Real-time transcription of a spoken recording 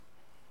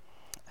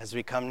As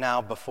we come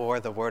now before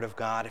the Word of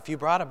God, if you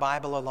brought a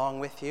Bible along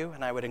with you,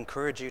 and I would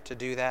encourage you to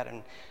do that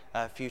in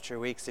future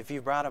weeks, if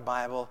you brought a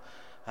Bible,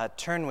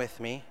 turn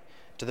with me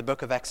to the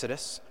book of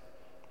Exodus.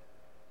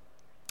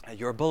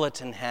 Your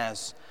bulletin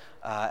has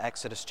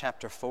Exodus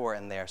chapter 4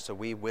 in there, so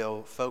we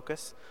will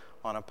focus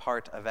on a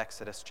part of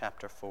Exodus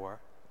chapter 4.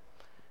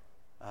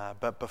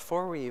 But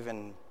before we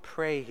even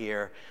pray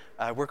here,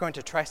 we're going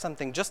to try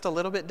something just a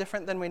little bit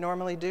different than we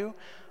normally do.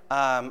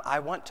 I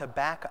want to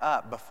back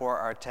up before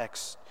our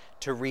text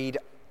to read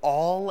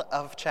all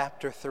of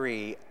chapter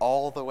 3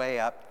 all the way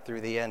up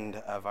through the end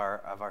of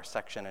our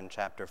section in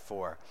chapter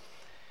 4.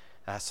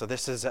 So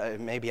this is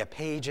maybe a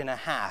page and a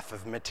half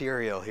of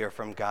material here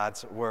from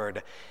God's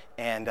Word.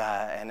 And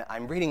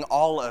I'm reading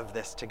all of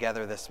this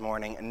together this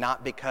morning,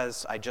 not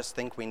because I just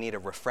think we need a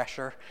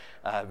refresher,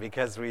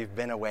 because we've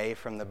been away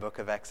from the book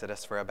of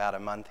Exodus for about a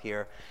month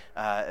here,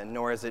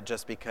 nor is it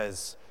just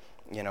because,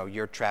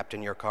 you're trapped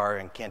in your car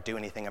and can't do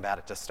anything about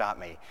it to stop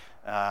me.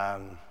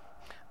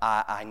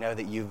 I know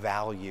that you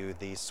value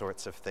these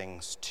sorts of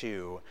things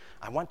too.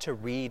 I want to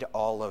read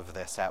all of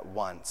this at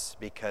once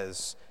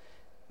because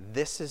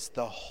this is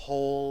the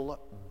whole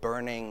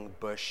burning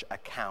bush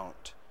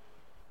account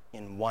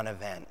in one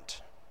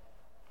event.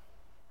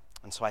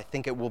 And so I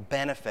think it will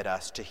benefit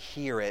us to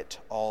hear it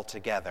all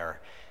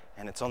together.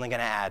 And it's only going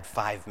to add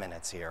 5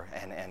 minutes here,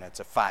 and it's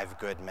 5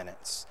 good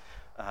minutes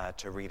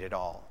to read it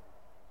all.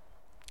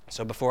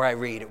 So before I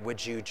read,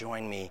 would you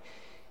join me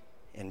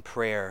in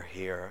prayer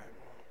here?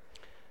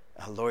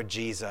 Lord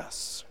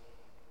Jesus,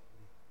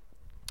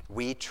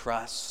 we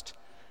trust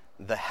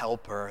the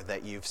helper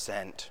that you've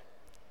sent,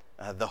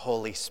 the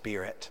Holy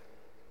Spirit.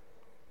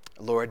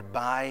 Lord,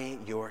 by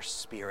your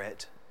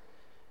Spirit,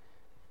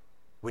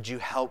 would you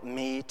help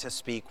me to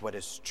speak what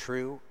is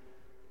true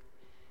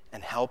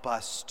and help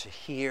us to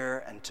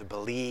hear and to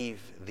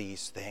believe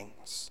these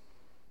things?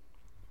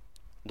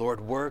 Lord,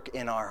 work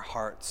in our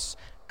hearts.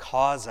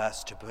 Cause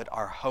us to put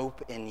our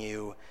hope in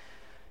you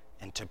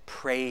and to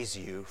praise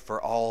you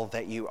for all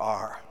that you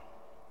are.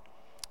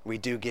 We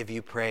do give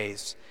you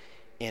praise.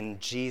 In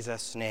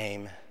Jesus'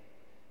 name,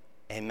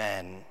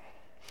 amen.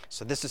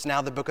 So this is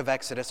now the book of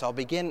Exodus. I'll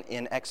begin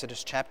in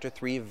Exodus chapter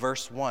 3,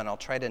 verse 1. I'll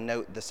try to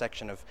note the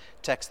section of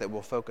text that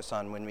we'll focus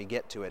on when we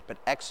get to it. But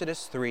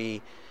Exodus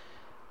 3,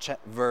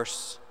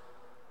 verse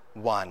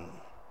 1.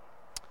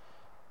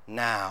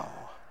 Now,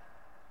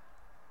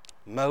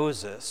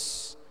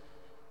 Moses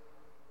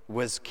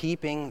was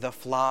keeping the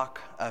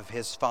flock of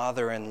his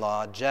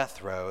father-in-law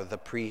Jethro, the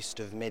priest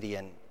of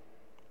Midian.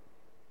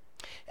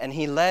 And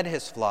he led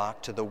his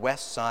flock to the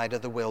west side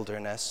of the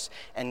wilderness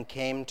and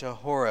came to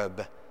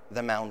Horeb,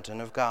 the mountain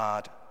of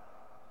God.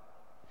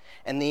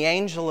 And the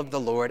angel of the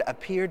Lord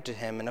appeared to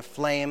him in a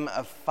flame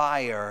of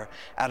fire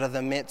out of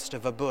the midst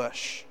of a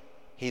bush.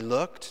 He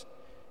looked,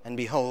 and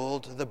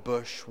behold, the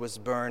bush was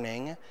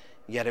burning,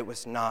 yet it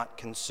was not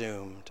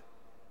consumed.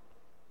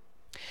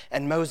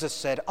 And Moses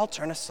said, I'll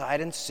turn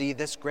aside and see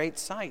this great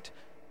sight,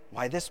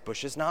 why this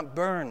bush is not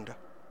burned.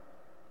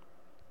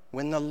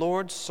 When the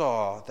Lord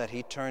saw that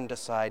he turned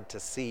aside to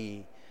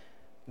see,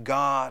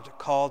 God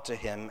called to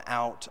him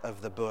out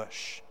of the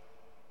bush,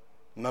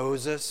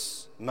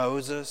 Moses,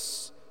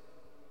 Moses.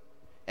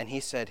 And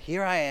he said,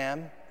 Here I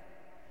am.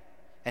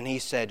 And he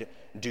said,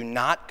 Do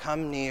not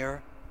come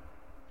near.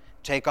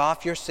 Take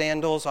off your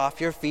sandals off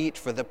your feet,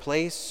 for the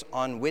place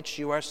on which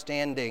you are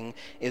standing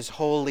is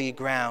holy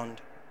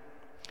ground.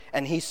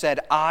 And he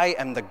said, I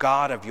am the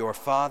God of your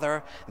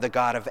father, the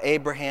God of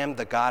Abraham,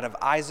 the God of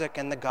Isaac,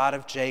 and the God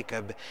of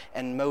Jacob.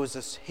 And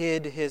Moses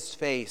hid his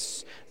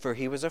face, for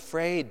he was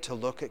afraid to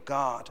look at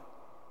God.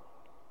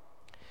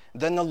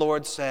 Then the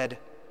Lord said,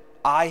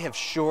 I have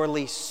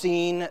surely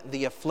seen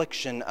the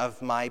affliction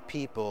of my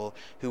people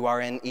who are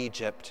in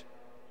Egypt,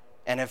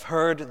 and have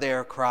heard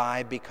their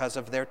cry because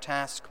of their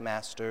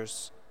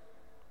taskmasters.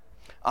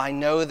 I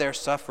know their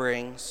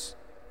sufferings,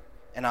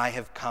 and I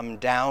have come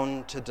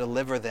down to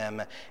deliver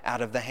them out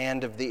of the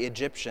hand of the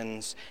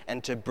Egyptians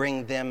and to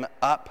bring them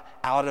up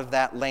out of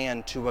that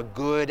land to a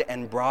good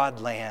and broad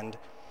land,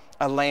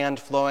 a land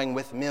flowing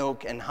with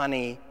milk and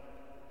honey,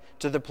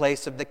 to the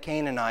place of the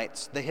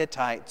Canaanites, the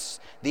Hittites,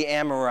 the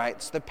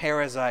Amorites, the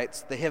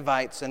Perizzites, the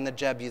Hivites, and the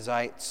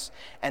Jebusites.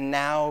 And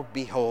now,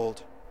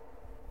 behold,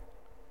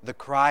 the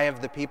cry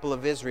of the people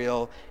of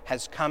Israel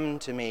has come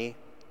to me,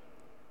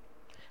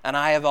 and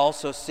I have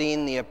also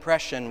seen the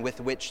oppression with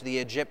which the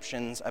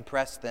Egyptians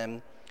oppress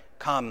them.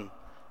 Come,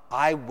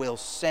 I will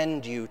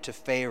send you to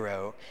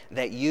Pharaoh,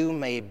 that you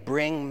may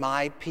bring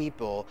my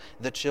people,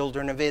 the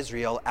children of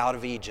Israel, out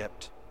of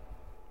Egypt.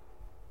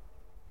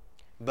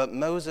 But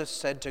Moses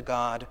said to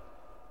God,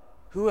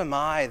 Who am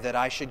I that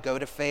I should go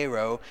to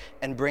Pharaoh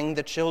and bring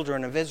the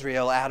children of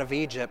Israel out of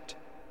Egypt?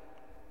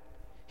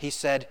 He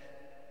said,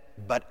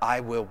 But I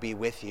will be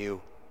with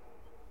you.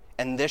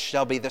 And this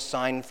shall be the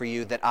sign for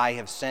you that I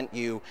have sent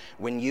you.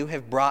 When you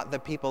have brought the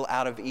people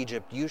out of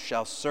Egypt, you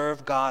shall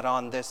serve God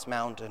on this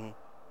mountain.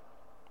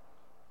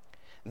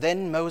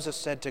 Then Moses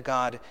said to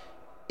God,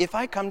 If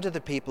I come to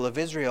the people of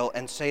Israel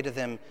and say to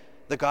them,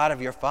 the God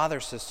of your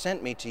fathers has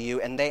sent me to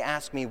you, and they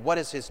ask me, what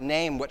is his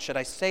name? What should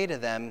I say to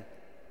them?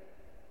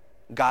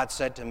 God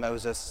said to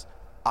Moses,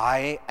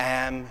 I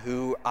am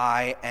who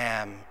I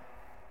am.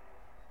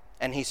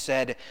 And he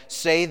said,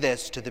 say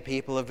this to the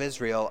people of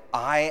Israel,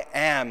 I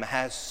am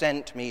has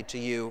sent me to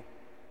you.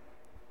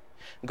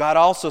 God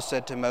also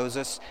said to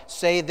Moses,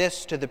 say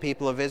this to the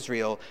people of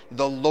Israel,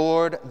 the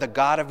Lord, the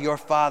God of your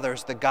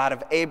fathers, the God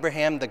of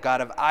Abraham, the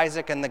God of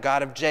Isaac, and the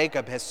God of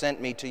Jacob has sent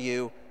me to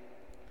you.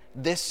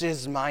 This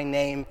is my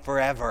name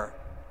forever,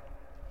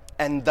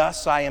 and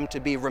thus I am to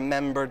be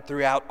remembered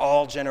throughout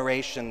all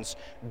generations.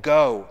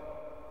 Go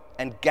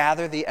and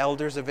gather the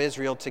elders of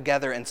Israel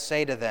together and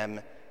say to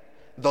them,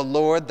 the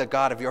Lord, the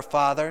God of your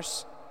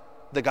fathers,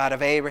 the God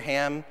of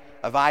Abraham,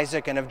 of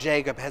Isaac, and of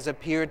Jacob has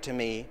appeared to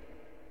me,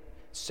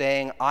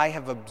 saying, I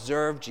have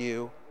observed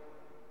you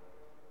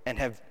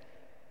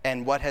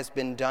and what has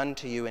been done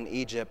to you in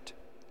Egypt,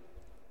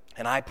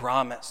 and I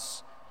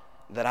promise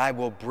that I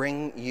will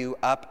bring you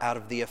up out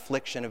of the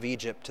affliction of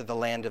Egypt to the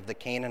land of the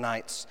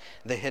Canaanites,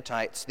 the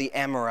Hittites, the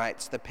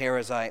Amorites, the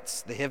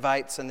Perizzites, the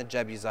Hivites, and the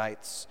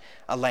Jebusites,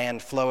 a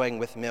land flowing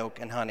with milk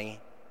and honey.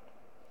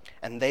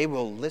 And they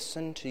will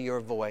listen to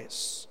your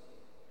voice.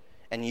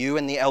 And you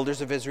and the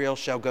elders of Israel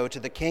shall go to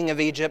the king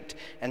of Egypt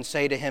and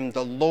say to him,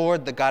 the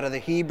Lord, the God of the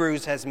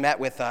Hebrews, has met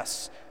with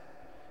us.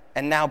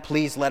 And now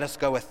please let us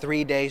go a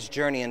 3 days'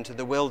 journey into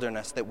the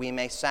wilderness, that we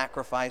may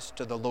sacrifice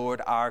to the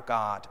Lord our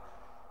God.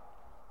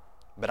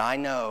 But I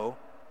know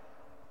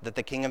that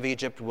the king of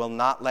Egypt will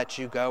not let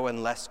you go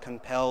unless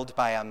compelled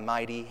by a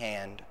mighty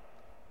hand.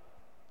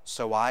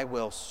 So I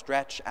will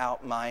stretch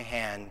out my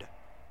hand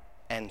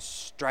and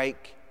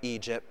strike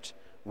Egypt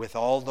with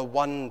all the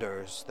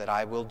wonders that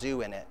I will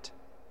do in it.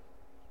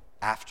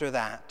 After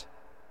that,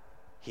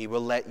 he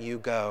will let you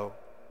go.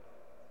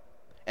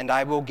 And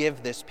I will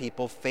give this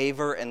people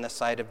favor in the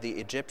sight of the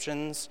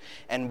Egyptians.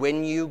 And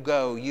when you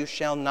go, you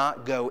shall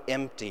not go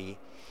empty,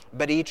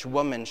 but each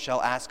woman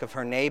shall ask of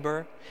her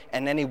neighbor,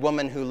 and any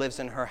woman who lives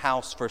in her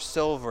house, for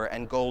silver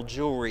and gold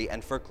jewelry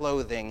and for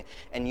clothing,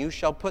 and you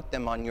shall put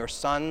them on your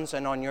sons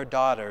and on your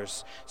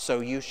daughters, so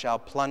you shall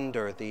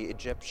plunder the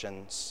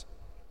Egyptians.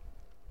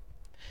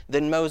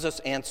 Then Moses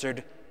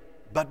answered,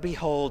 but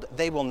behold,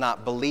 they will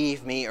not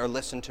believe me or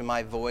listen to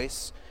my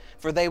voice,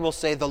 for they will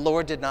say, the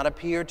Lord did not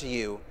appear to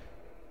you.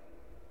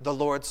 The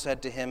Lord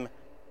said to him,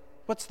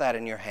 what's that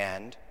in your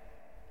hand?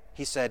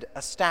 He said,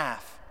 a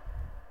staff.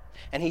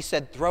 And he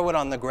said, throw it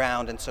on the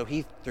ground. And so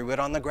he threw it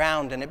on the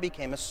ground, and it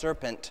became a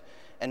serpent,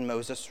 and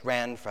Moses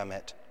ran from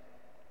it.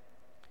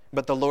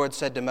 But the Lord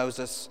said to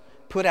Moses,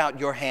 put out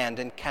your hand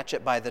and catch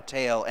it by the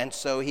tail. And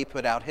so he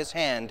put out his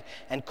hand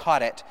and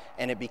caught it,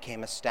 and it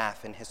became a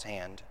staff in his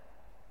hand,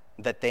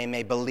 that they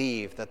may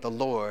believe that the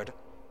Lord,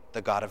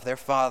 the God of their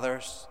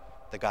fathers,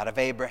 the God of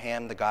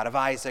Abraham, the God of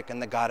Isaac,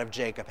 and the God of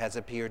Jacob has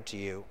appeared to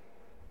you.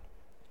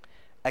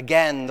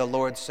 Again the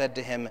Lord said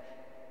to him,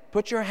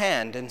 put your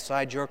hand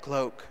inside your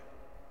cloak.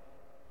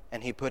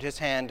 And he put his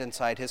hand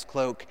inside his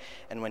cloak,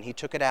 and when he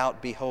took it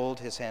out, behold,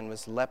 his hand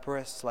was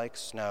leprous like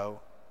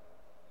snow.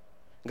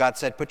 God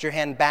said, put your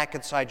hand back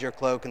inside your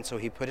cloak. And so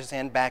he put his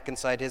hand back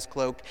inside his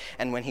cloak,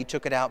 and when he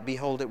took it out,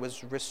 behold, it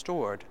was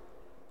restored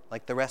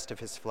like the rest of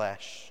his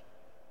flesh.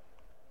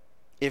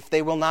 If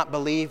they will not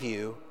believe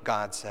you,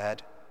 God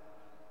said,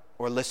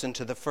 or listen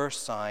to the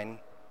first sign,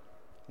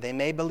 they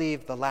may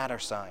believe the latter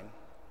sign.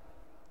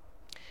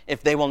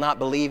 If they will not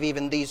believe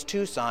even these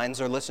 2 signs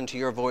or listen to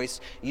your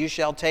voice, you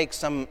shall take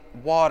some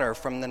water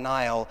from the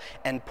Nile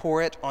and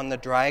pour it on the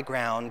dry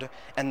ground,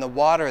 and the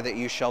water that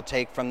you shall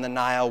take from the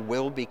Nile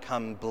will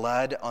become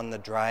blood on the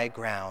dry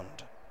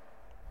ground.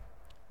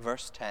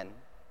 Verse 10.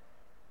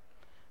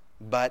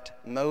 But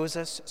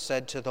Moses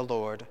said to the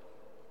Lord,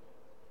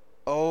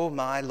 O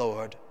my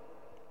Lord,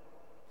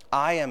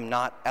 I am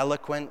not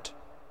eloquent,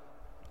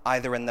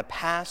 either in the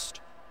past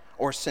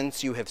or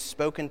since you have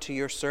spoken to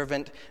your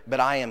servant, but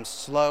I am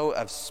slow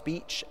of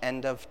speech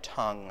and of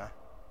tongue.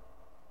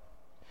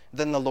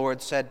 Then the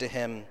Lord said to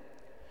him,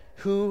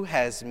 who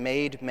has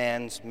made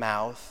man's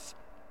mouth?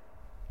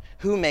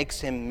 Who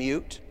makes him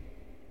mute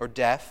or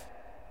deaf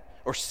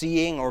or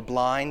seeing or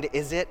blind?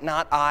 Is it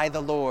not I,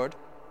 the Lord?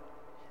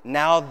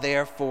 Now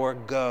therefore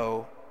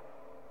go,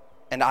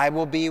 and I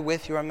will be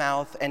with your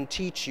mouth and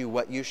teach you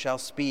what you shall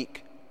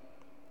speak.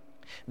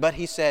 But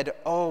he said,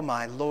 O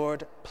my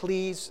Lord,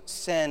 please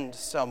send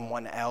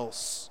someone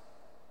else.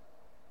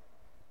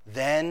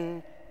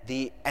 Then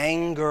the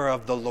anger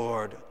of the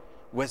Lord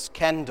was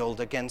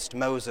kindled against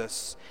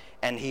Moses,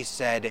 and he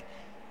said,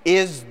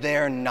 is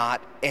there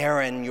not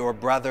Aaron your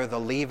brother the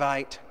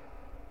Levite?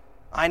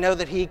 I know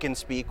that he can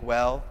speak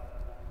well.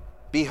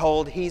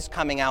 Behold, he's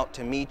coming out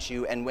to meet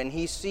you, and when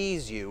he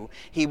sees you,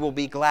 he will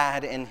be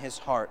glad in his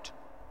heart.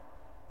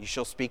 You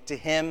shall speak to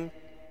him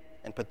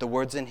and put the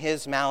words in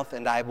his mouth,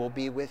 and I will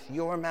be with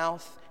your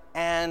mouth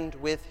and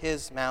with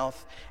his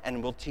mouth,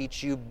 and will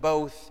teach you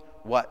both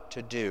what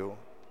to do.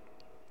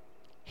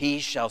 He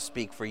shall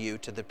speak for you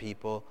to the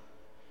people,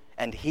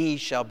 and he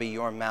shall be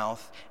your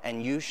mouth,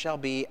 and you shall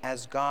be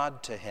as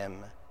God to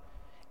him.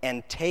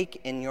 and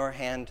take in your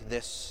hand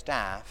this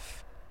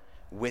staff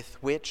with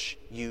which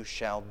you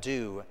shall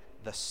do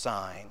the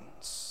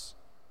signs.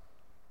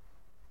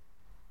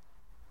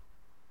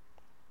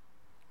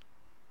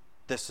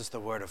 This is the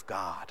word of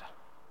God.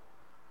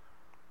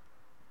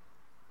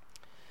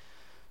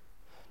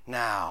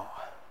 Now,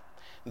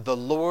 the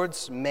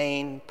Lord's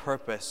main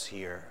purpose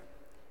here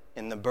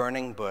in the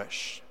burning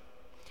bush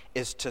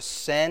is to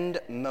send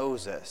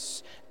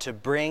Moses to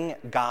bring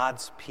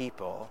God's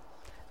people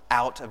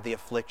out of the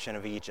affliction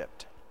of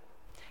Egypt.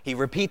 He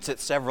repeats it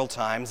several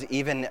times,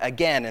 even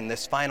again in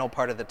this final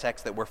part of the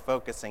text that we're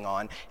focusing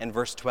on. In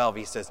verse 12,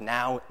 he says,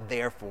 "Now,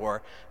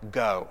 therefore,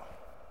 go."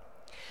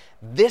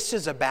 This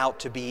is about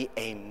to be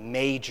a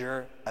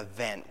major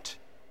event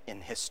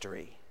in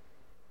history.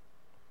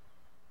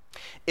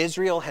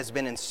 Israel has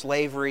been in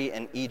slavery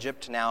in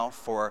Egypt now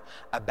for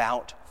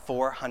about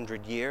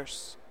 400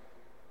 years.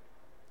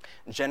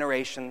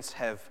 Generations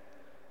have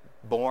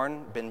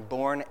been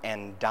born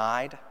and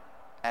died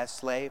as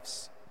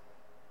slaves.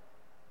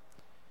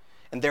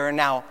 And there are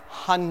now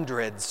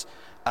hundreds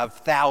of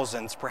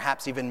thousands,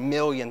 perhaps even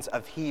millions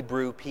of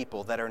Hebrew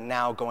people that are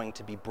now going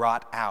to be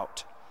brought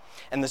out.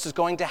 And this is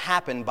going to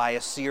happen by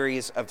a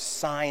series of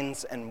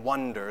signs and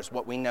wonders,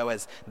 what we know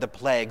as the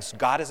plagues.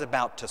 God is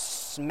about to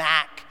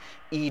smack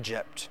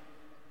Egypt,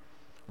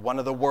 one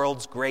of the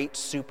world's great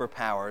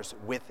superpowers,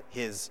 with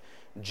his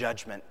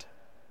judgment.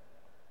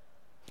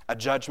 A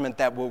judgment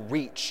that will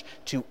reach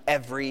to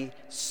every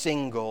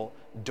single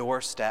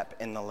doorstep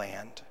in the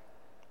land.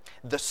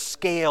 The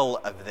scale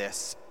of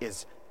this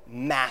is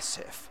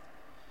massive.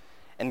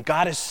 And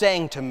God is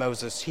saying to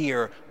Moses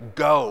here,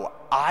 "Go,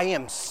 I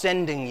am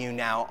sending you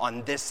now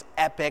on this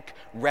epic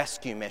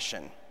rescue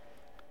mission."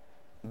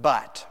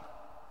 But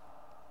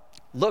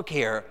look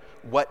here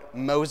what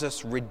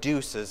Moses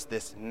reduces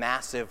this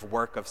massive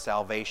work of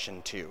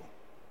salvation to.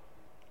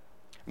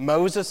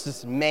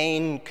 Moses'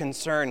 main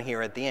concern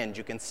here at the end,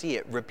 you can see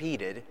it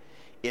repeated,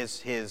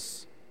 is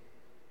his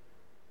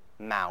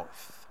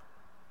mouth.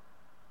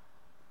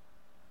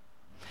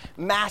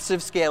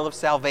 Massive scale of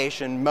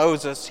salvation.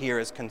 Moses here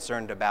is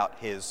concerned about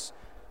his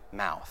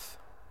mouth.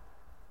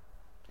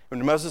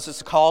 When Moses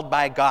is called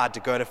by God to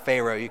go to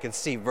Pharaoh, you can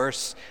see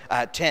verse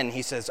 10,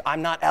 he says,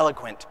 "I'm not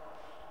eloquent."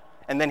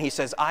 And then he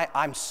says,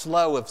 I'm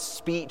slow of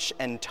speech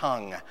and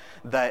tongue.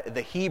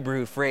 The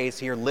Hebrew phrase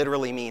here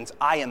literally means,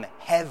 I am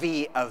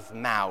heavy of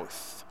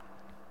mouth.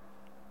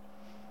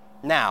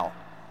 Now,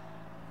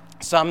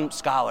 some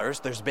scholars,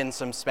 there's been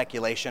some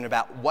speculation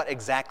about what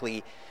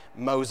exactly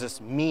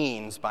Moses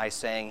means by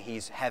saying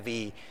he's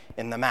heavy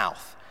in the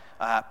mouth.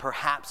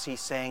 Perhaps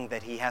he's saying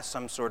that he has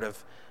some sort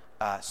of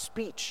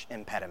speech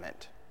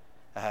impediment.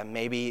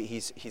 Maybe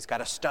he's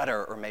got a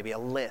stutter or maybe a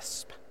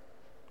lisp.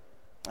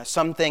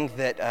 Some think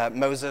that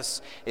Moses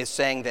is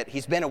saying that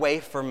he's been away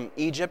from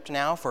Egypt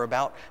now for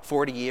about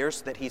 40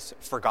 years, that he's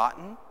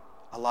forgotten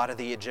a lot of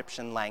the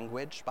Egyptian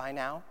language by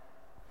now.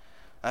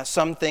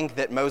 Some think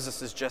that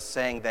Moses is just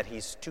saying that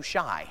he's too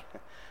shy,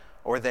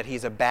 or that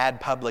he's a bad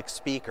public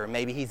speaker.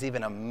 Maybe he's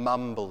even a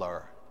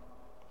mumbler.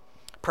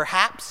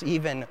 Perhaps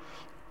even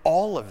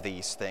all of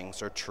these things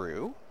are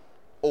true,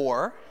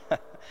 or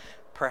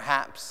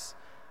perhaps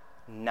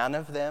none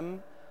of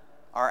them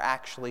are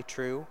actually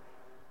true.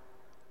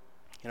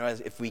 You know,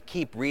 if we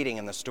keep reading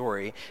in the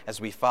story,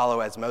 as we follow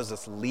as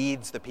Moses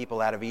leads the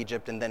people out of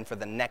Egypt, and then for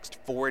the next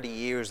 40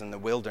 years in the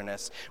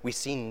wilderness, we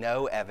see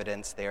no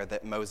evidence there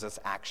that Moses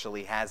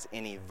actually has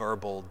any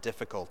verbal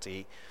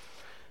difficulty.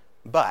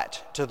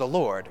 But to the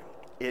Lord,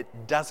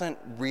 it doesn't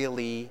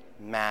really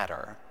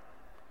matter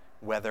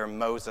whether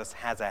Moses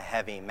has a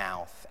heavy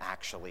mouth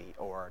actually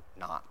or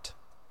not.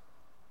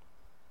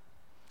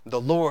 The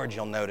Lord,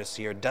 you'll notice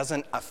here,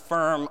 doesn't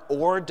affirm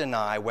or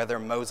deny whether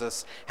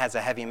Moses has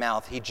a heavy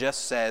mouth. He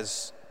just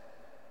says,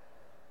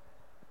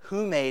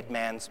 "Who made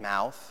man's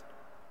mouth?"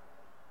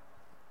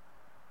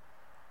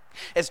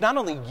 It's not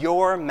only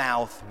your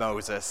mouth,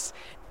 Moses,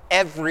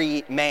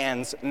 every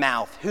man's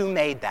mouth. Who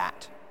made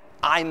that?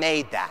 I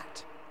made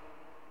that.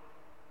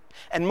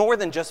 And more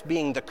than just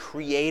being the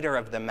creator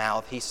of the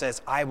mouth, he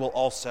says, I will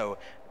also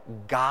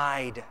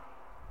guide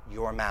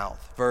your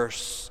mouth.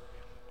 Verse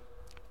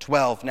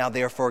 12, "Now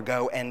therefore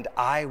go, and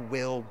I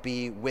will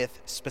be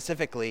with,"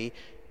 specifically,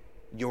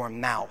 "your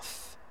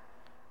mouth,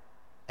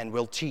 and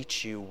will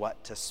teach you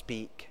what to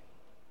speak."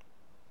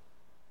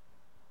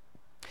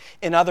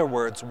 In other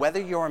words,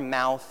 whether your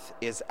mouth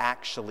is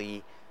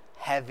actually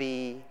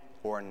heavy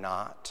or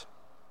not,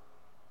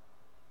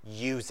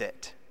 use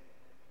it.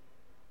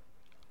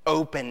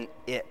 Open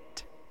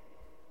it.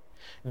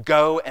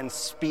 Go and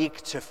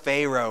speak to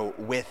Pharaoh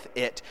with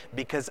it,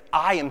 because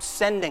I am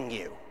sending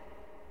you.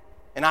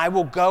 And I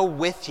will go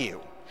with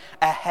you.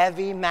 A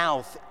heavy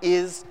mouth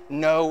is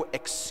no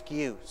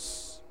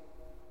excuse.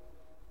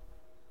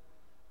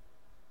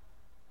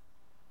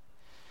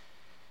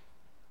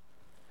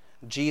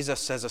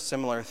 Jesus says a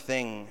similar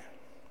thing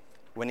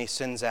when he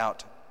sends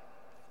out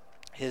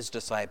his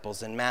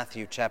disciples in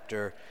Matthew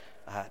chapter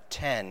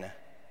 10.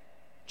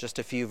 Just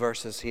a few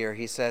verses here.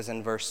 He says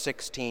in verse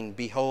 16,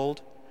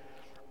 "Behold,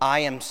 I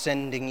am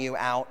sending you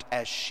out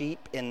as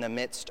sheep in the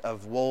midst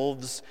of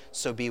wolves,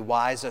 so be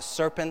wise as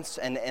serpents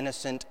and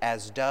innocent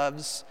as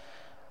doves.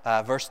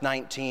 Verse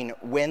 19,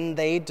 when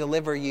they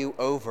deliver you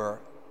over,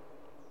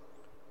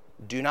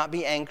 do not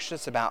be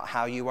anxious about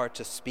how you are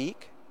to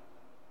speak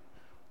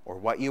or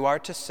what you are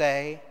to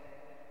say,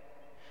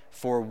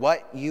 for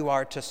what you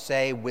are to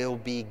say will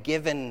be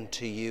given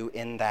to you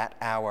in that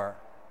hour.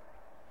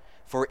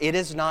 For it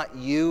is not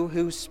you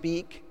who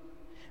speak,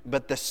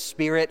 but the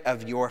Spirit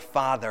of your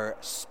Father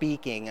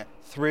speaking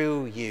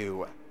through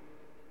you.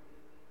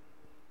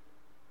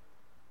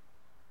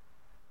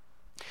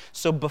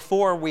 So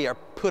before we are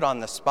put on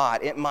the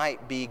spot, it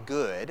might be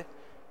good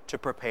to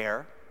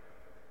prepare,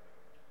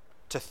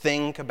 to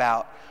think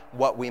about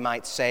what we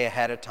might say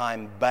ahead of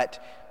time,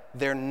 but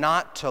they're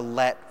not to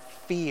let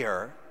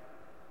fear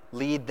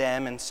lead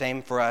them, and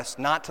same for us,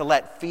 not to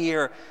let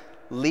fear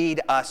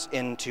lead us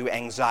into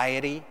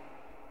anxiety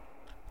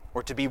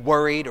or to be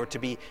worried or to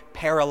be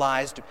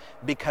paralyzed,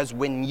 because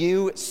when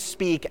you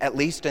speak, at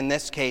least in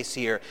this case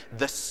here,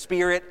 the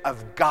Spirit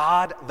of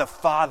God the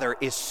Father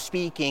is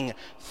speaking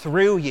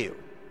through you.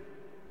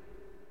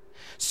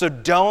 So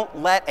don't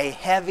let a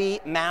heavy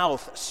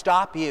mouth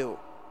stop you.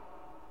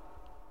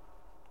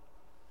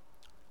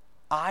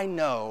 I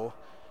know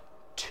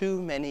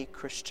too many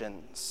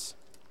Christians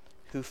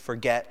who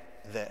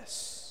forget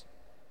this.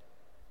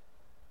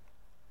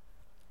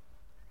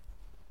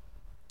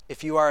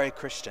 If you are a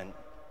Christian,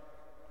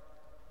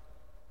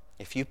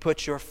 if you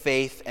put your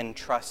faith and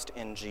trust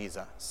in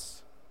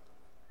Jesus,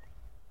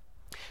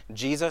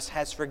 Jesus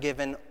has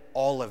forgiven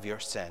all of your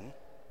sin,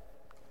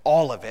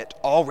 all of it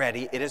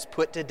already. It is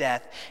put to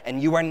death,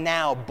 and you are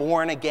now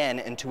born again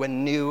into a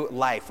new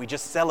life. We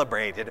just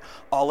celebrated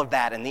all of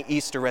that in the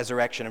Easter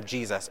resurrection of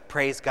Jesus.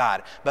 Praise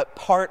God. But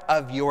part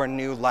of your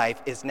new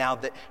life is now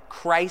that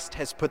Christ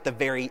has put the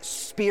very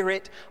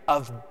Spirit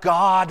of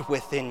God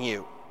within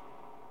you.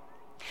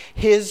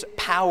 His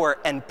power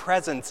and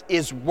presence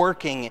is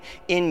working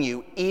in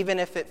you, even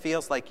if it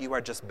feels like you are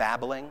just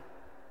babbling,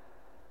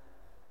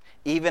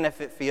 even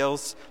if it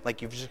feels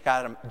like you've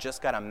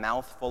just got a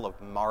mouthful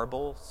of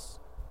marbles.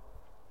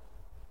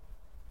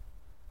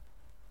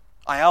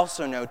 I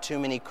also know too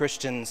many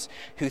Christians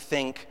who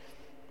think,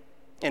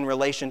 in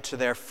relation to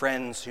their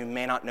friends who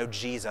may not know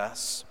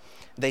Jesus,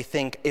 they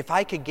think, if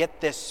I could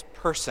get this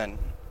person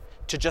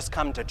to just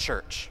come to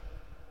church,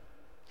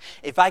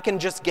 if I can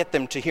just get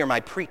them to hear my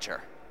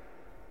preacher,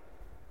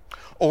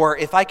 or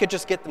if I could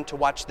just get them to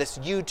watch this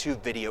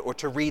YouTube video or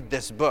to read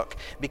this book,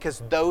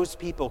 because those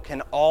people can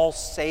all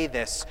say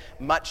this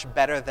much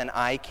better than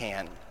I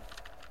can.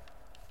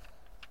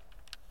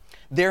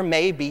 There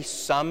may be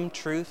some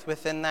truth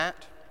within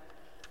that.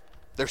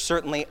 There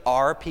certainly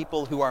are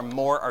people who are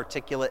more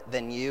articulate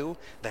than you.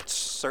 That's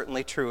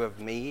certainly true of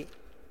me.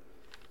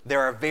 There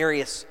are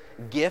various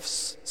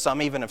gifts,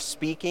 some even of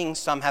speaking.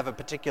 Some have a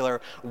particular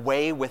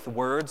way with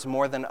words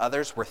more than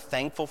others. We're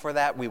thankful for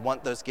that. We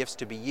want those gifts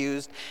to be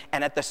used.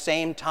 And at the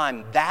same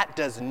time, that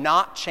does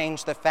not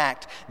change the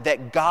fact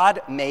that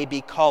God may be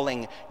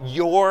calling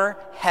your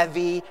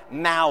heavy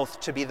mouth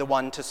to be the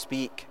one to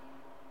speak.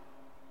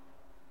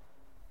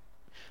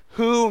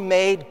 Who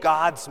made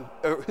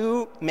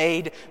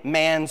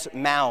man's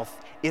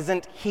mouth?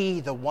 Isn't he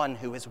the one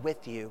who is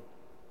with you?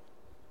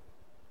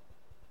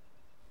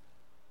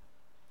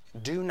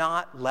 Do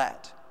not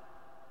let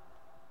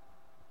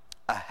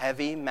a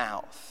heavy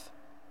mouth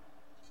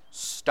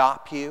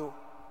stop you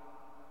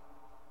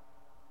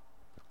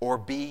or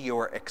be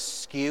your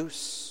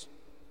excuse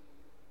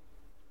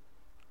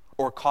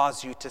or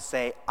cause you to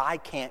say, I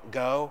can't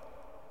go.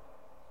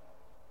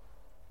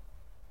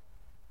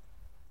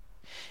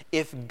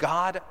 If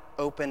God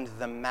opened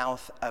the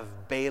mouth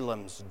of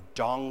Balaam's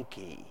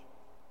donkey,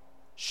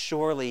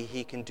 surely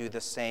he can do the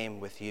same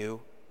with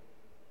you.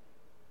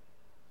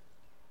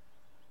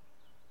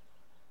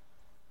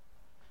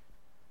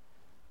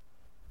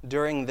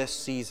 During this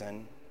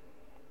season,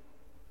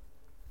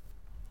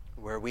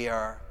 where we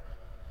are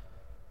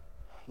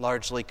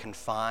largely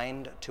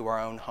confined to our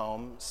own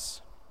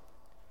homes,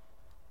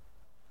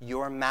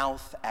 your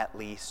mouth, at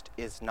least,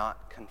 is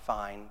not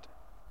confined.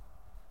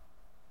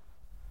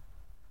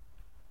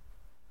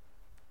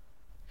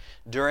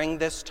 During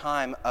this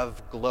time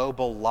of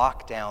global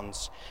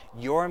lockdowns,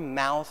 your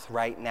mouth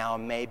right now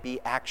may be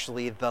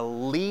actually the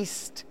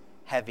least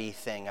heavy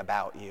thing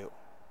about you.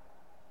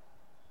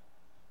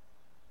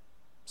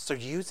 So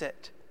use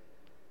it.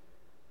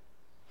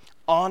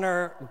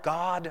 Honor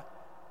God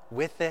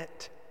with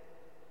it.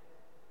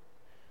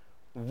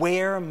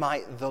 Where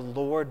might the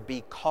Lord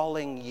be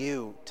calling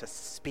you to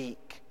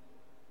speak?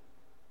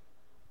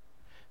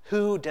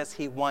 Who does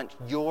he want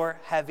your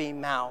heavy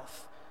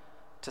mouth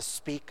to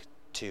speak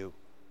to?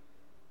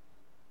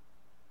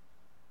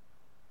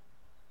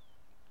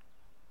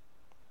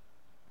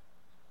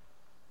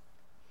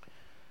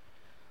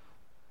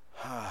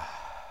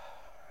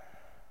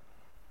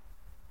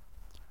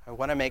 I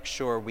want to make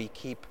sure we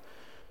keep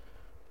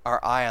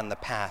our eye on the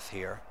path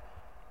here.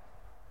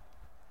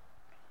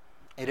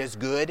 It is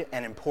good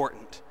and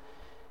important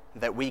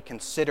that we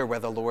consider where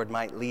the Lord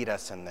might lead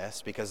us in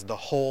this, because the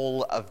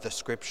whole of the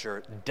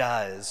Scripture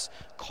does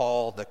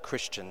call the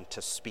Christian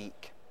to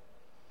speak.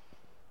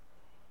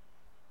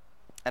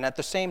 And at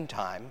the same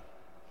time,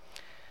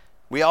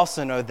 we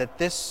also know that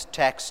this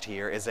text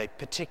here is a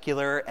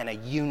particular and a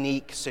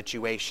unique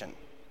situation.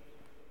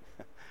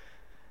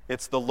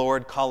 It's the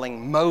Lord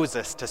calling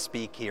Moses to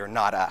speak here,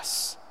 not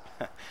us.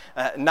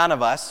 None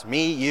of us,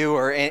 me, you,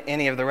 or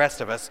any of the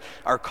rest of us,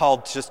 are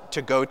called just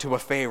to go to a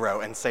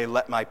Pharaoh and say,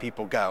 "Let my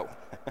people go."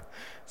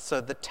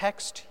 So the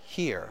text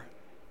here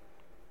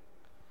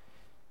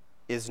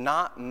is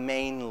not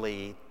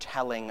mainly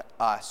telling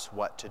us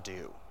what to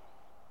do,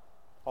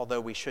 although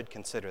we should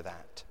consider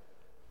that.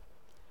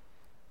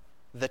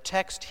 The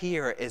text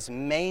here is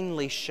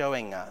mainly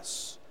showing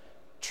us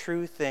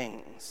true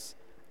things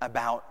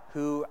about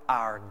who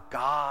our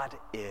God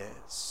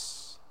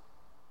is.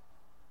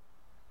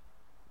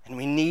 And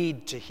we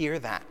need to hear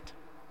that.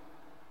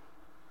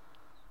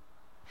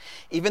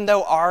 Even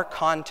though our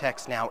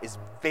context now is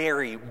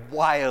very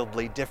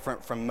wildly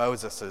different from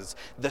Moses's,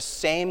 the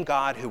same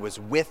God who was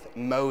with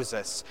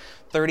Moses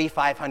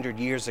 3,500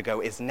 years ago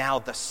is now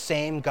the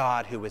same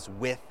God who is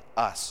with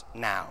us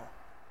now.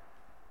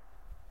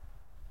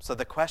 So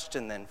the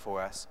question then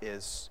for us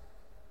is,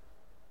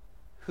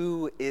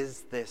 who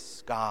is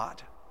this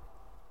God?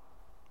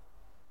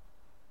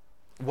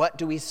 What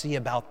do we see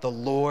about the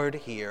Lord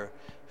here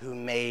who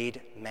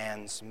made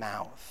man's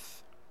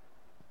mouth?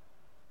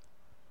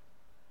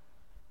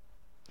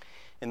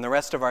 In the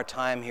rest of our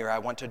time here, I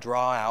want to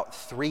draw out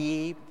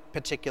three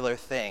particular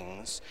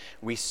things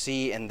we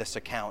see in this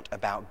account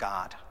about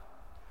God.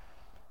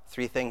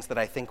 Three things that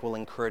I think will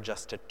encourage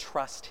us to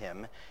trust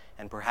him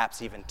and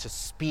perhaps even to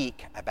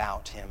speak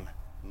about him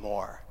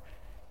more.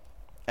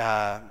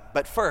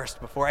 But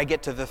first, before I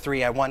get to the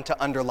three, I want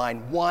to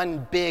underline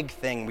one big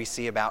thing we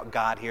see about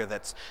God here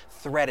that's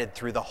threaded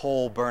through the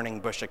whole burning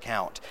bush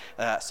account.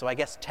 So I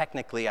guess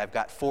technically I've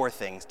got four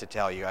things to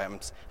tell you.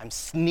 I'm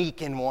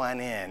sneaking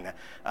one in,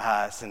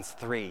 since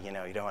three, you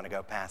don't want to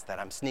go past that.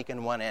 I'm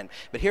sneaking one in.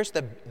 But here's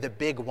the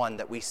big one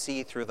that we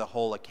see through the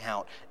whole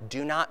account.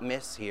 Do not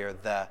miss here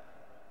the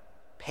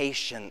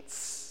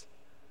patience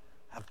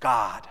of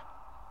God.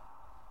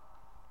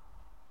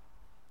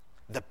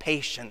 The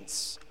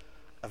patience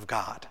of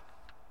God.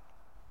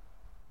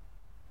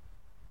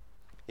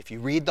 If you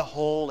read the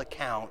whole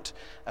account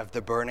of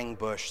the burning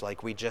bush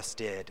like we just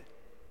did,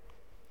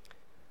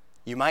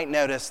 you might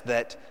notice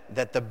that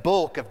the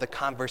bulk of the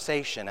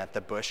conversation at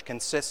the bush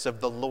consists of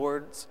the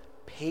Lord's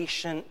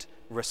patient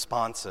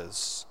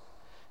responses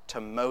to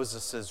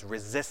Moses'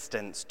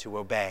 resistance to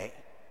obey.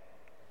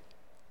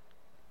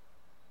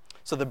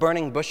 So the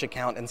burning bush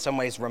account in some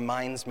ways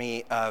reminds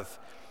me of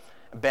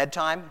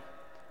bedtime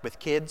with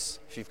kids,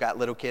 if you've got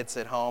little kids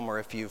at home, or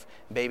if you've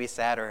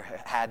babysat or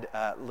had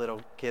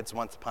little kids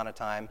once upon a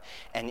time,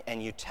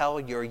 and you tell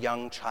your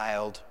young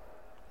child,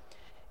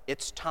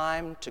 "It's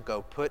time to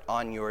go put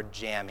on your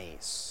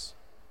jammies."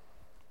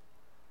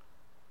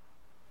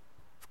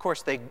 Of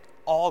course, they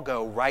all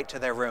go right to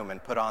their room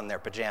and put on their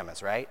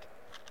pajamas, right?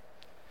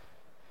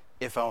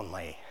 If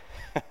only.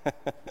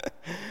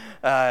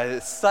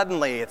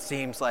 Suddenly, it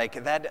seems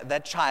like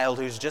that child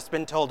who's just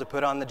been told to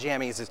put on the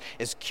jammies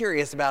is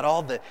curious about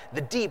all the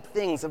deep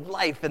things of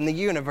life and the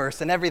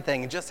universe and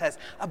everything, and just has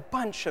a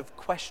bunch of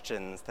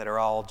questions that are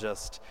all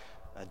just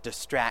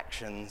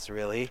distractions,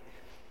 really.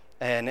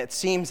 And it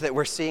seems that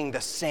we're seeing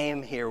the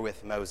same here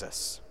with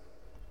Moses,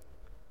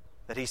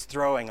 that he's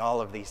throwing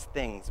all of these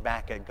things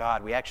back at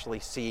God. We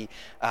actually see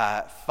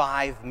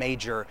 5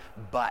 major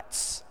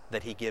buts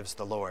that he gives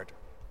the Lord.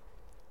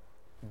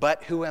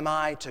 But who am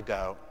I to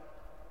go?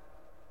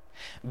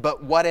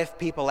 But what if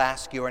people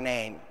ask your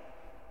name?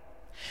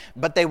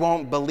 But they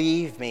won't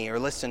believe me or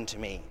listen to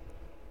me.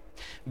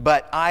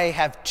 But I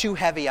have too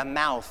heavy a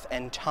mouth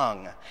and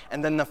tongue.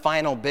 And then the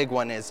final big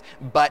one is,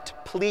 but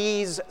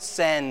please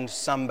send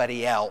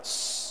somebody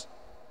else.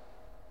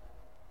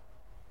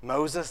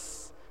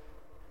 Moses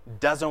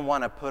doesn't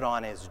want to put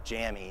on his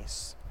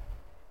jammies.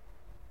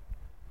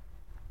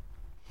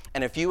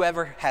 And if you've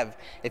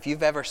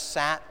ever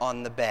sat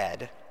on the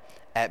bed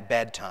at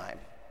bedtime,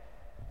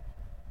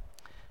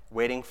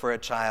 waiting for a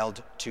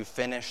child to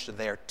finish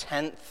their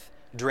 10th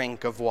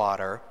drink of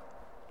water,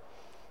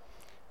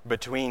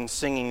 between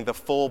singing the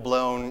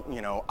full-blown,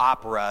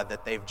 opera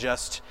that they've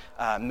just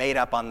made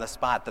up on the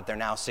spot that they're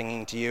now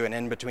singing to you, and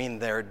in between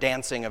their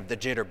dancing of the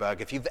jitterbug,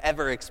 if you've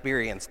ever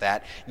experienced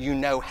that, you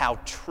know how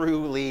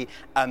truly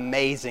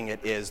amazing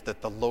it is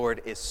that the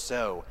Lord is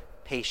so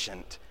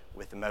patient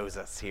with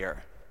Moses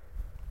here.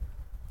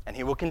 And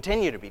he will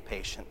continue to be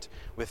patient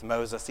with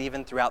Moses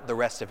even throughout the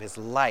rest of his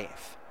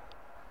life.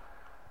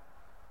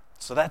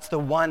 So that's the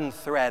one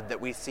thread that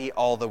we see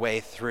all the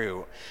way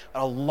through.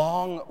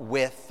 Along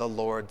with the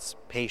Lord's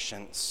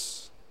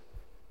patience,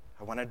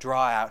 I want to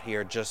draw out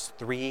here just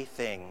 3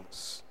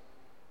 things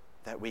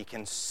that we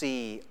can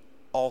see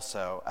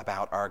also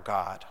about our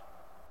God.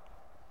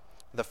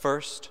 The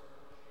first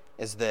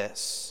is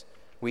this: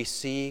 we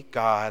see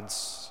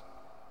God's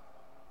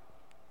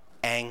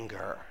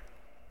anger.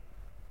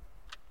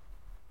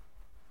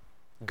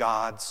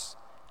 God's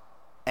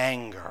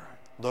anger.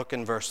 Look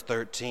in verse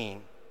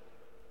 13.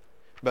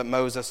 But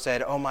Moses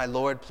said, "Oh, my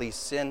Lord, please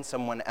send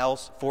someone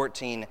else."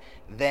 14.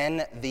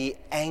 Then the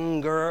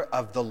anger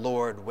of the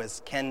Lord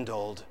was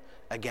kindled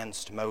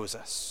against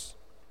Moses.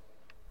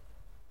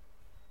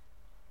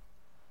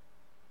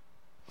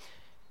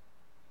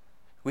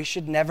 We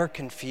should never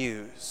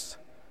confuse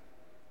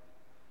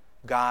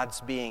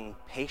God's being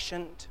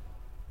patient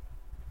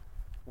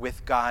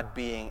with God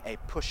being a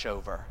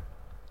pushover.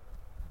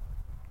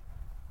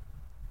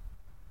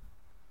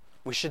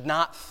 We should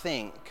not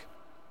think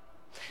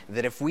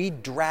that if we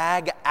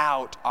drag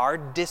out our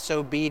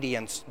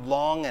disobedience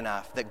long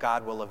enough that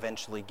God will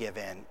eventually give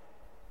in,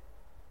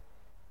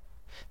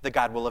 that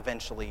God will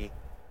eventually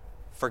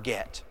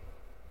forget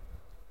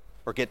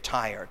or get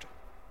tired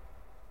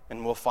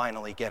and we'll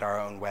finally get our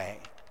own way.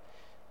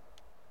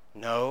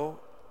 No,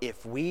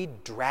 if we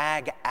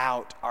drag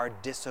out our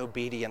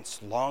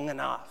disobedience long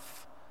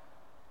enough,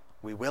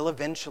 we will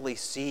eventually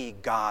see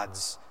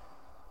God's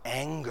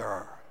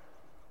anger.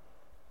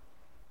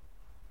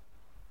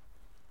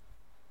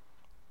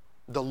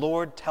 The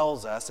Lord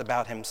tells us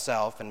about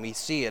himself, and we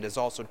see it is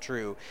also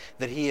true,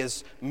 that he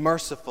is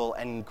merciful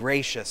and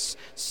gracious,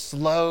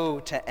 slow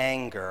to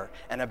anger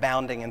and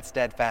abounding in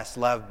steadfast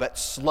love. But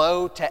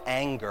slow to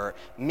anger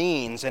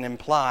means and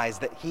implies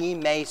that he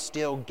may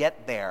still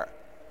get there,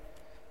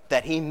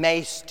 that he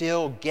may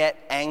still get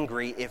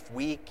angry if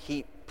we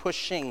keep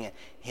pushing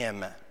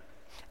him.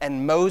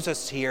 And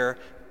Moses here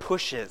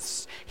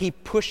pushes. He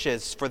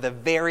pushes for the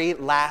very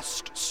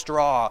last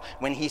straw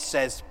when he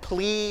says,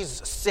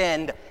 "Please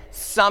send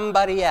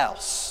somebody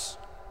else."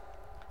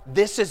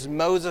 This is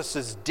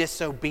Moses'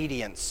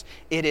 disobedience.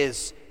 It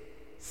is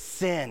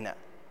sin.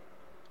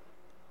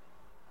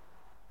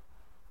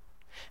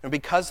 And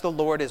because the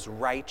Lord is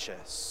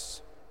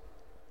righteous,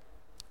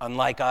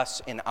 unlike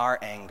us in our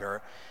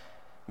anger,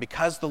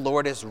 because the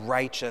Lord is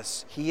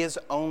righteous, he is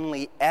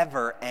only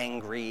ever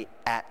angry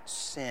at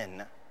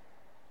sin.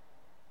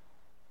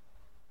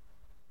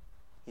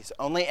 He's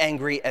only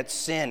angry at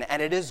sin, and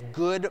it is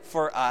good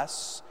for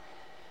us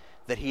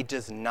that he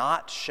does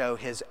not show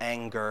his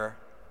anger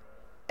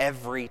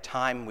every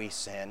time we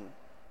sin,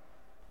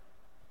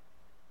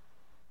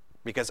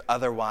 because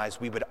otherwise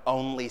we would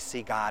only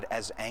see God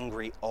as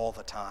angry all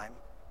the time.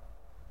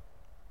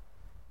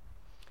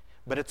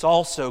 But it's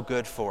also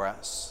good for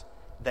us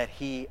that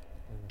he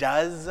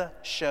does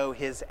show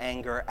his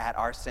anger at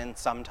our sin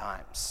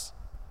sometimes.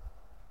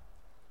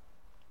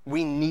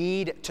 We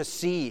need to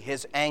see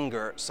his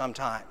anger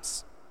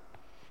sometimes.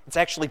 It's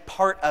actually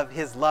part of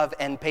his love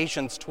and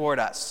patience toward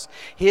us.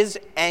 His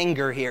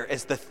anger here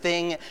is the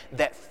thing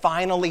that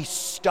finally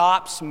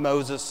stops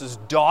Moses'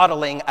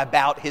 dawdling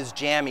about his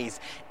jammies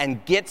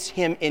and gets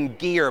him in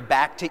gear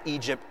back to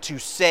Egypt to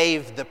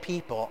save the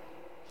people.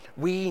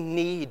 We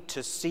need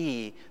to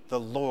see the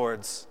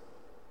Lord's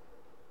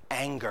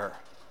anger.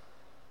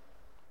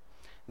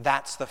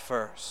 That's the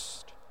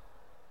first.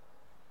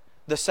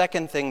 The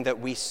second thing that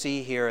we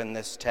see here in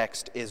this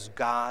text is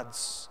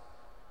God's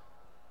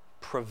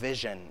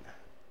provision.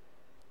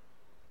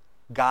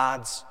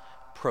 God's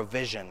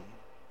provision.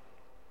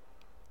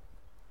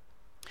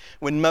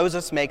 When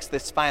Moses makes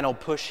this final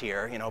push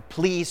here,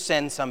 please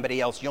send somebody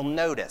else, you'll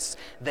notice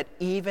that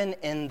even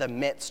in the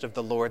midst of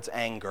the Lord's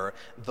anger,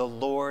 the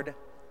Lord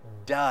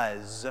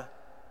does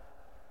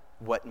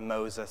what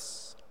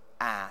Moses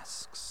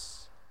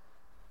asks.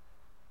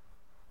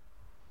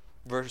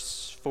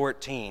 Verse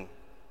 14.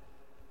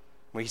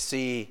 We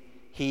see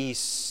he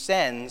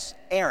sends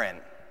Aaron.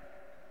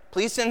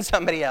 Please send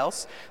somebody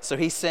else. So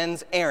he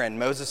sends Aaron,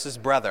 Moses'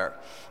 brother.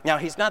 Now,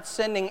 he's not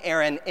sending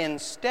Aaron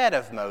instead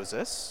of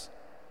Moses,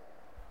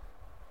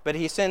 but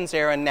he sends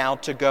Aaron now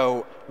to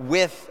go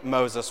with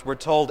Moses. We're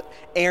told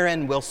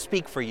Aaron will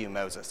speak for you,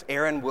 Moses.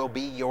 Aaron will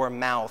be your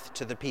mouth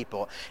to the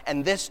people.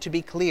 And this, to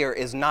be clear,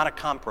 is not a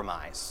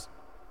compromise.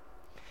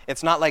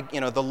 It's not like,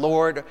 the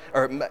Lord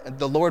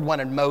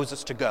wanted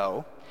Moses to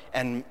go,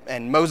 and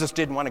Moses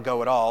didn't want to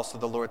go at all, so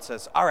the Lord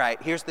says, all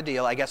right, here's the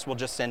deal, I guess we'll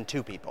just send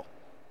 2 people.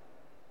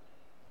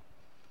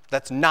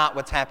 That's not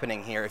what's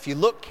happening here. If you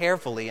look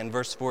carefully in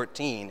verse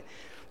 14,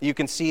 you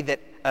can see that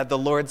the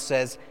Lord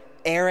says,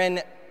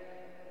 Aaron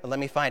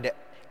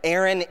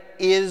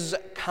is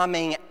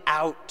coming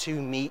out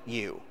to meet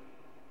you.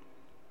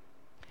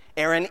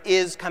 Aaron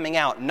is coming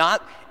out,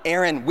 not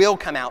Aaron will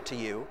come out to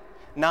you,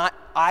 not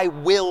I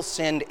will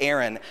send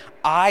Aaron.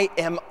 I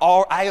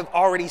have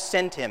already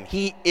sent him.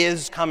 He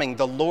is coming.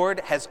 The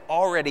Lord has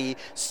already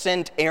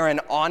sent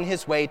Aaron on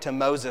his way to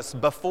Moses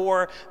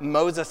before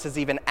Moses has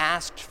even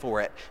asked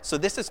for it. So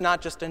this is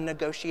not just a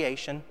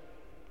negotiation.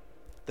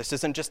 This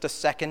isn't just a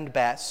second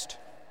best.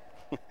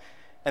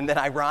 And then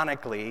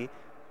ironically,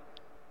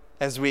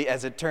 as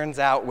it turns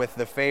out with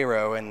the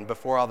Pharaoh and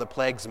before all the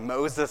plagues,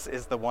 Moses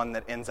is the one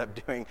that ends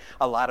up doing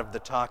a lot of the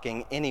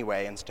talking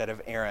anyway instead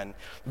of Aaron.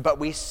 But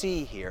we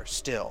see here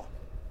still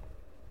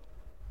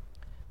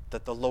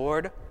that the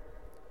Lord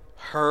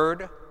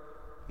heard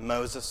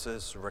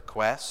Moses'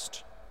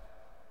 request,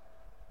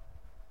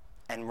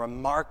 and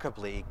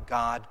remarkably,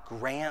 God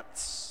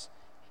grants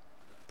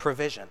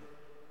provision.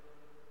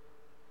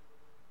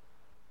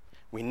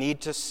 We need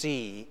to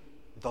see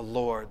the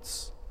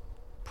Lord's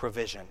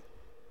provision.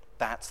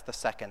 That's the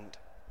second.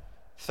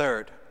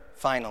 Third,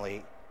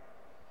 finally,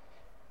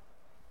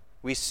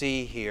 we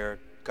see here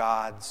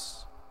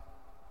God's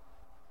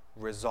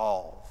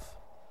resolve.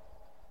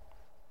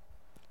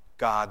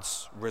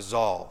 God's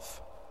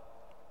resolve.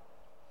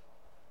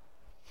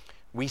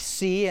 We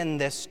see in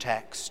this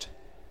text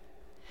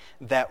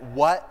that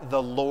what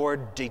the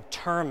Lord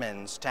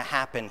determines to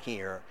happen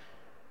here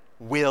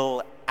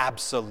will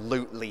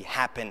absolutely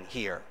happen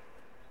here.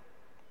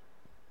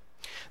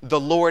 The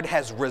Lord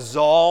has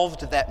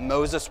resolved that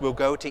Moses will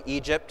go to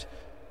Egypt.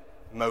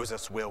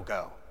 Moses will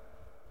go.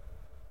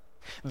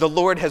 The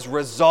Lord has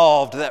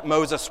resolved that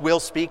Moses will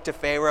speak to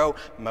Pharaoh.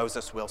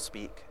 Moses will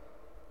speak.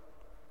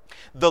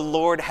 The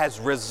Lord has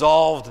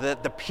resolved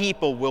that the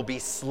people will be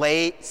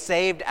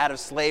saved out of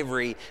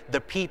slavery.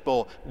 The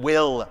people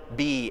will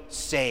be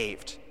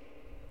saved.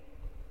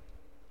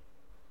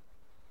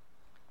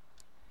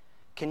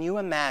 Can you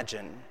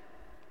imagine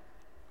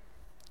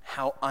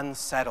how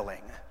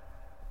unsettling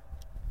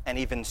and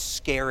even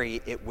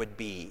scary it would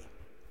be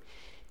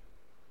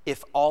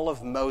if all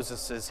of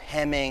Moses'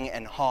 hemming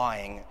and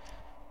hawing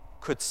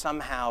could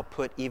somehow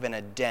put even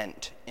a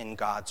dent in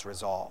God's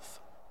resolve?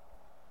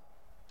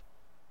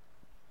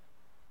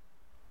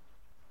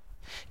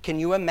 Can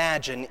you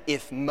imagine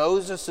if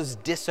Moses'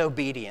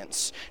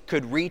 disobedience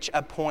could reach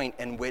a point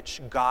in which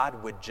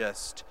God would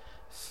just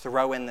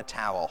throw in the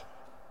towel?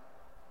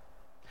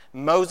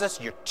 Moses,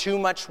 you're too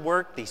much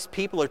work. These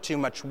people are too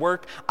much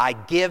work. I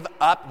give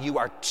up. You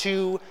are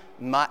too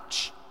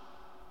much.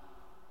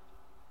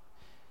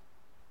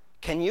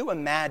 Can you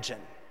imagine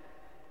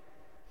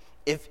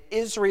if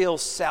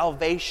Israel's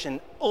salvation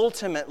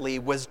ultimately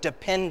was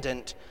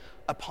dependent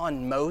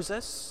upon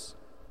Moses?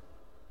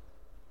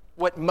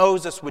 What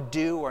Moses would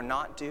do or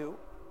not do?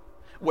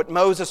 What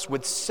Moses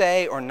would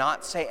say or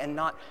not say, and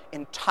not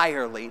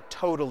entirely,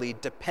 totally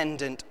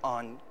dependent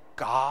on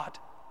God?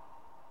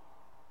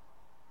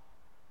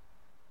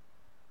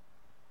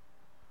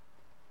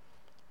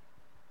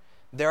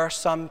 There are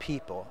some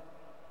people,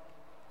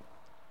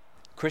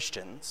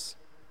 Christians,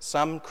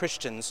 some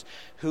Christians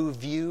who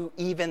view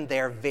even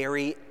their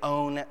very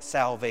own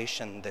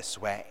salvation this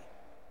way,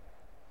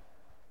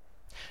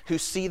 who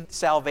see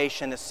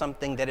salvation as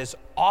something that is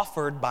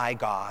offered by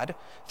God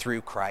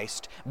through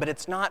Christ, but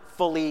it's not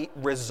fully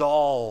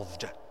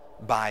resolved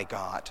by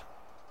God.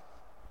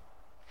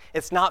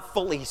 It's not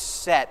fully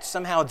set.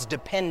 Somehow it's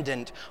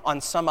dependent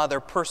on some other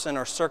person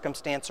or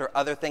circumstance or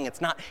other thing.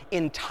 It's not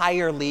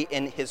entirely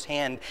in his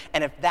hand.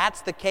 And if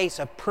that's the case,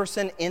 a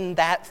person in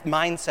that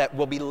mindset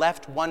will be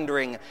left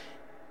wondering,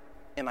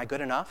 am I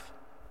good enough?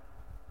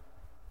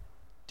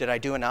 Did I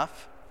do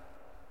enough?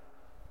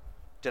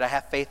 Did I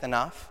have faith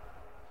enough?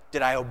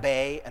 Did I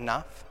obey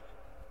enough?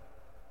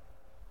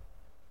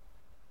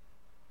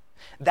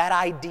 That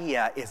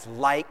idea is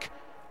like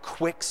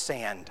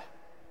quicksand.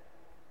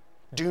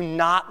 Do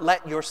not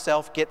let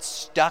yourself get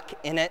stuck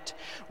in it.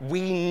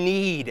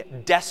 We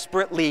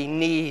desperately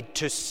need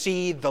to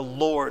see the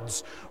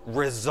Lord's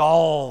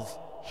resolve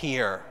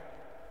here.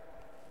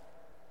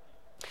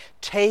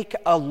 Take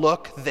a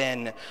look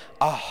then,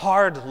 a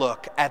hard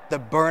look at the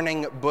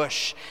burning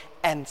bush,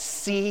 and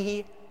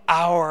see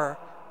our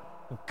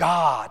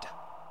God.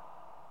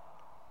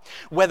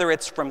 Whether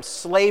it's from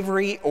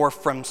slavery or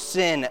from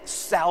sin,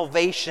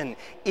 salvation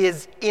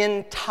is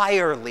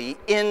entirely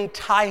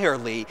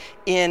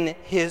in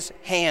his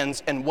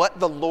hands. And what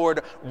the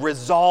Lord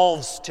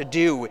resolves to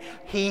do,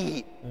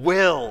 he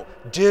will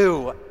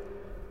do.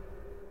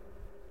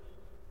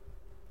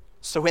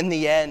 So in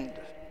the end,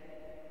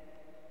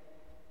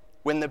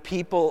 when the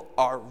people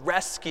are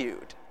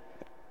rescued,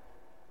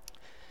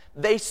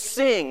 they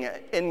sing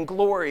in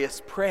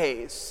glorious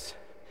praise.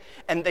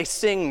 And they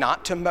sing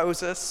not to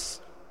Moses,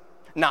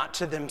 not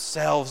to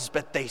themselves,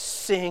 but they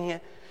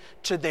sing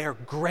to their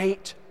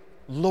great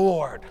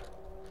Lord,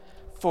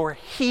 for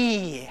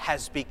he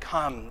has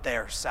become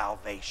their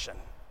salvation.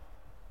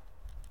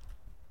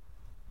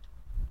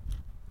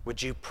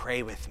 Would you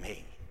pray with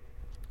me?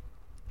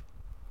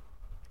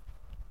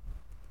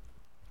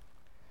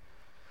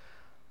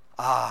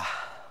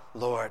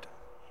 Lord,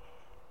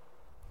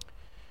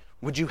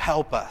 would you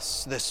help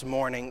us this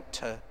morning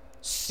to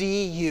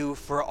see you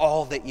for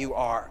all that you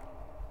are?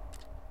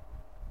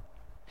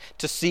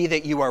 To see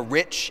that you are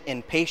rich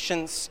in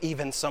patience,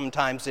 even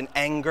sometimes in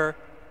anger,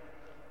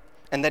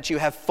 and that you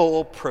have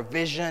full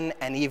provision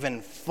and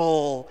even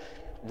full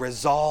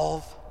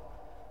resolve.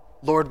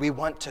 Lord, we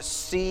want to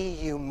see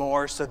you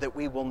more so that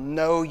we will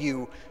know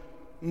you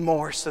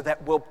more, so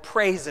that we'll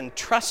praise and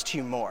trust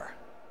you more.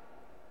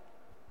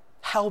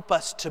 Help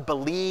us to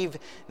believe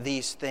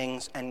these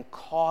things and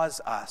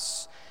cause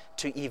us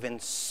to even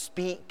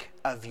speak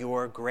of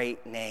your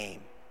great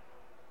name.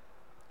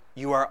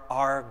 You are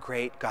our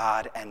great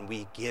God, and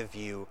we give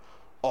you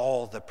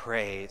all the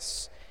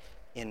praise.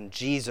 In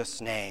Jesus'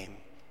 name,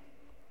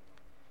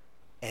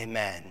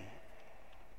 amen.